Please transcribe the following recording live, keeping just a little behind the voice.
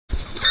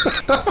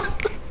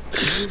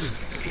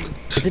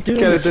Is it doing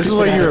Kenneth, this is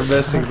what you were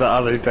stupid-ass missing the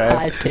other day.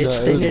 high pitch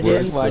thing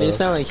again? Why do you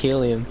sound like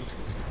helium?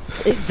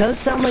 It does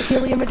sound like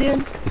helium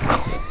again?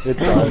 It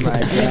Oh does. my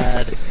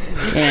god.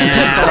 I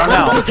don't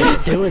know.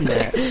 Keep doing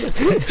that.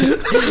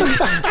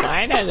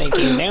 Why does it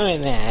keep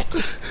doing that?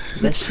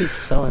 That shit's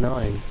so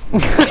annoying.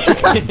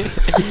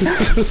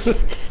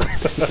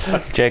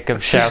 Jacob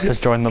Schaus has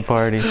joined the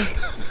party.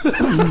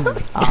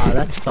 Ah,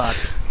 that's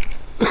fucked.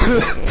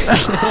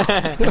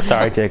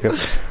 Sorry, Jacob.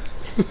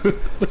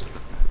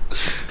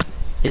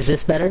 Is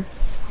this better?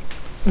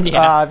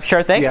 Yeah.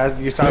 Sure thing. Yeah,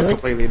 you sound Really?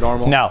 completely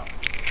normal. No.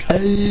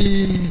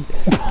 Hey,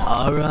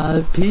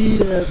 R.I.P.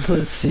 that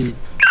pussy.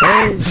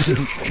 Hey.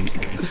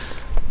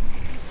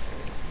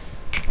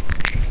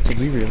 Did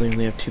we really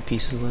only have 2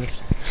 pieces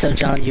left? So,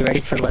 John, you ready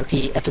for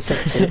Loki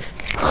episode 2?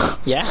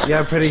 Yeah. Yeah,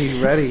 I'm pretty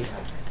ready,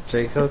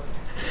 Jacob.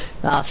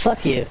 Ah,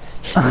 fuck you.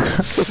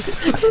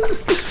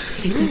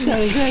 You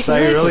sound exactly So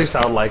you really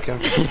sound like him.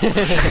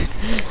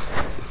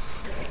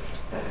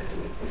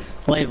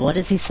 Wait, what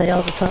does he say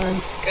all the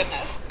time?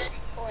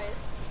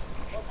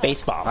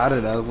 baseball. I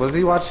don't know. Was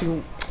he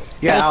watching?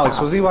 Yeah, Alex,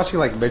 was he watching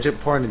like midget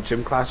porn in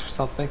gym class or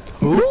something?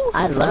 Who?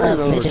 I love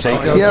midget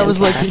Jacob? porn. Yeah, it was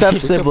like Class.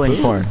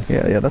 step-sibling porn.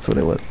 Yeah, that's what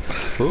it was.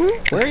 Who?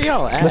 Where are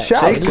y'all at? The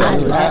Schaus. Jacob.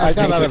 I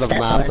got out of the Midget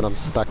map step and I'm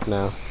stuck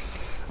now.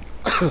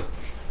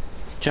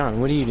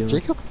 John, what are you doing?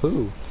 Jacob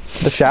who?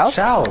 The Schaus?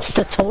 Schaus. Who is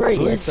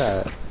Notorious.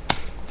 that?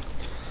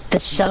 The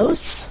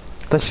shows?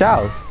 The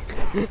Schaus.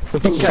 The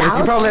Guys, you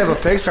shows? probably have a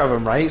picture of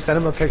him, right? Send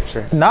him a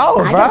picture. No,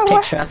 I bro. got a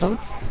picture of him.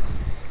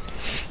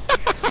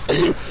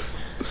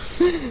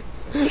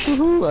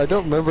 Who? I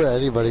don't remember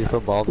anybody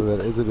from Baldwin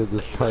that isn't in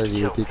this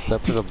party with the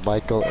exception of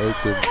Michael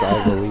Akins,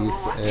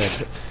 Ivelisse,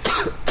 and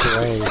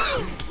Ray.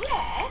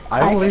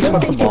 I believe still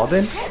went to think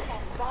Malden.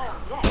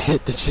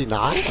 Did she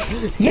not?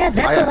 Yeah,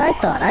 that's what I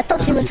thought. I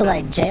thought she went to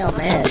like jail,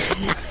 man.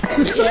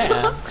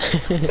 Yeah.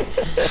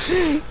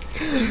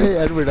 Hey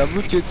Edward, I'm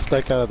legit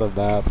stuck out of the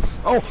map.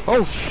 Oh!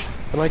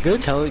 Am I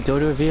good? Tell it, go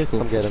to a vehicle.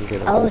 I'm good.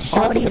 Oh,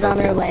 Shorty's on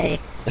her way.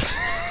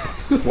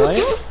 What?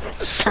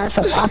 Time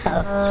for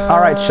Papa. All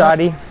right,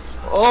 Shoddy.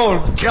 Oh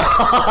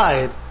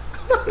God!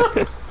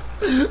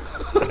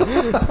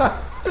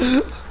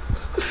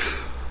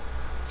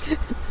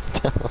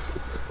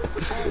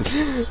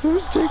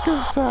 Where's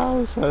Jacob's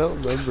house? I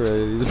don't remember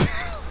any of these.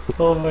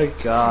 Oh my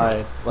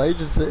God! Why are you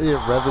just sitting here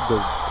revving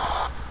them?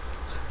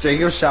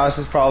 Jacob Schaus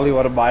is probably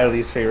one of my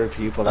least favorite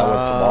people that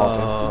went to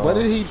Malden. What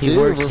did he do? He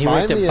worked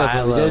Remind at me of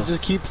him. You Bilo. guys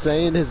just keep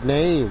saying his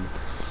name.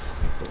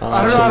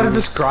 I don't know how to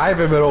describe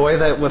him in a way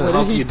that would What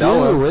help did he you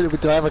know him. do?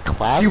 Did I have a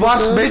class? He with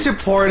watched him? midget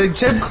porn in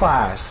gym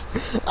class.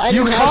 I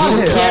You didn't caught have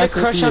him. a He had a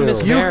class crush with on you.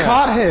 Miss You Vera.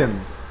 caught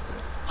him.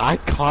 I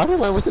caught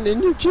him? I wasn't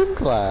in your gym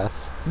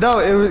class. No,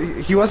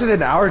 he wasn't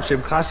in our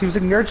gym class. He was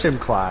in your gym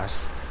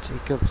class.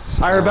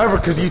 Jacob's. I remember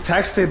because you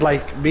texted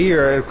like me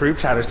or a group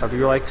chat or something.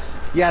 You were like,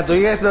 "Yeah, do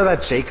you guys know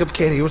that Jacob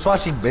kid? He was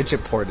watching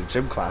midget porn in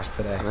gym class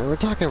today." I mean, we're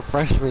talking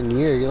freshman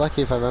year. You're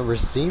lucky if I remember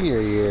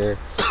senior year.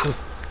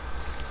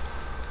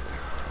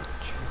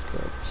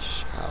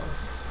 Jacob's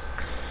house.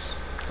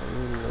 I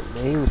mean, the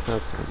name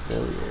sounds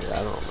familiar.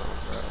 I don't know,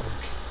 bro.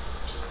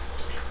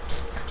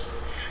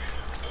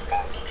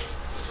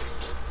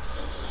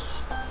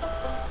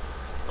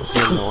 Is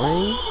it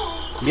annoying?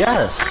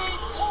 Yes.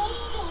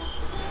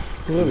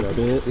 Steal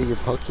your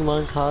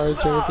Pokemon cards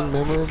or anything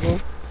memorable?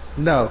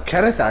 No,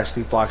 Kenneth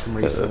actually blocked him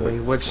recently,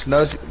 which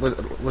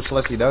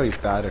lets you know he's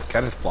bad if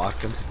Kenneth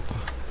blocked him.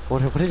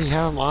 What did he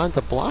have him on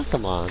to block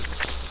him on?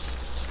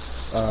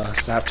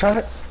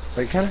 Snapchat?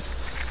 Right,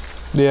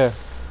 Kenneth? Yeah.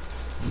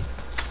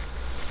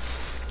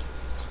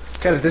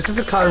 Kenneth, this is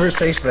a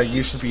conversation that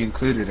you should be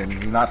included in.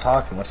 You're not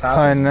talking. What's I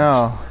happening?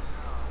 know.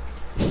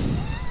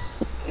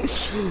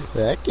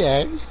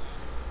 Okay.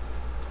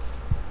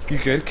 You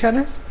good,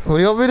 Kenneth? What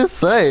do you want me to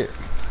say?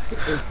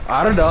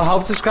 I don't know.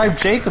 Help describe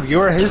Jacob. You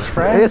were his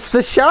friend. It's the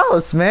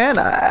Schaus, man.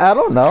 I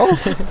don't know.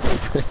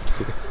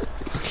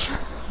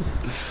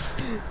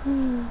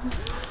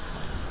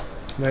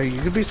 No, you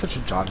could be such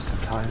a John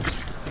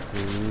sometimes.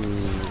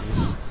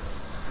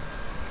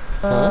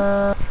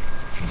 Huh?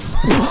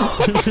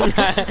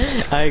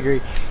 I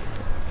agree.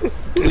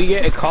 We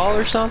get a call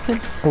or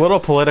something? A little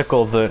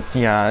political, but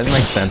yeah, it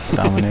makes sense,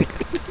 Dominic.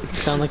 You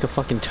sound like a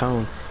fucking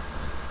tone.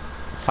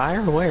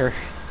 Fire where?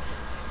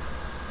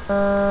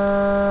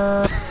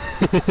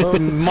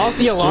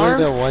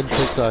 Multi-alarm? That one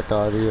TikTok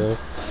audio.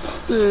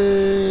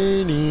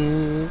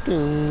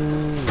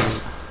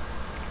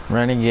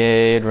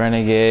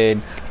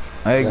 Renegade.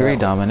 I agree, Yeah.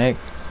 Dominic.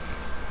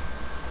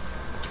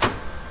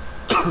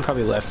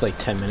 Probably left like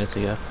 10 minutes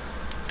ago.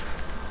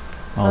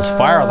 Well, his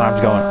fire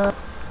alarm's going.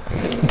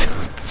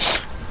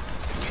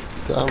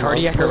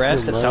 Cardiac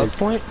arrest at South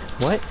Point?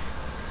 What?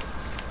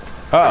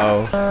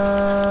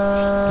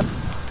 Uh-oh.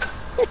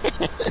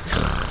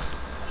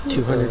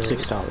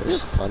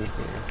 $206. Fun here.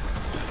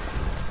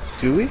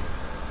 Do we?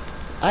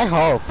 I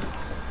hope.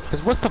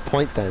 Because what's the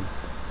point then?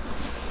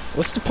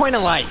 What's the point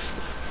of life?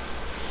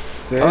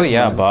 There Oh is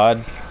yeah, none.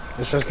 bud.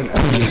 It's just an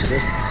empty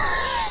existence.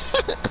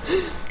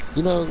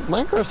 You know,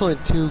 Minecraft's only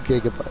 2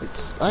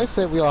 gigabytes. I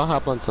say we all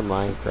hop on some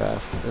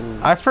Minecraft.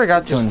 And I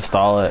forgot to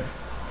install it.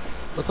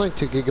 it's only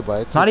 2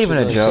 gigabytes. Not It even should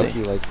a only joke. take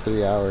you like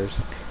 3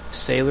 hours.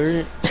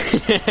 Sailor.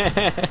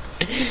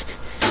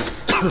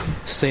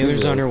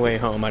 Sailor's on her way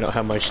home. I don't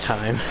have much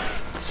time.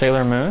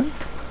 Sailor Moon?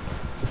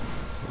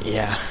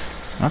 Yeah.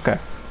 Okay.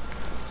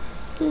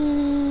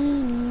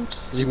 Did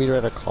you meet her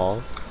at a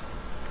call?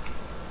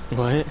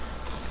 What?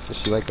 Is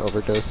she like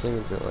overdosing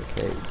and you're like,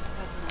 hey,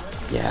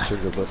 Yeah.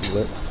 sugar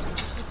lips?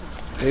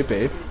 Hey,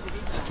 babe.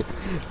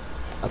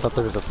 I thought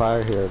there was a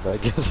fire here, but I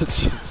guess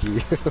it's just you.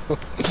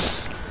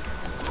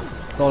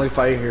 The only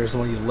fire here is the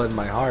one you lit in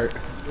my heart.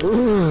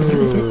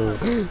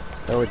 Ooh.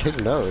 Oh, we're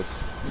taking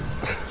notes.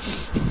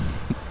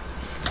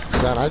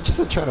 John, I've just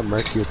been trying to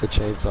murk you with the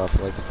chainsaw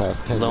for like the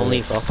past 10 Lonely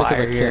minutes. Also 'cause I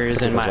can't fire is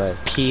put in it my away.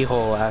 pee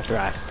hole after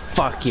I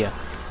fuck you.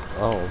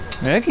 Oh,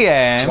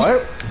 Okay.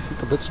 What?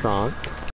 a bit strong.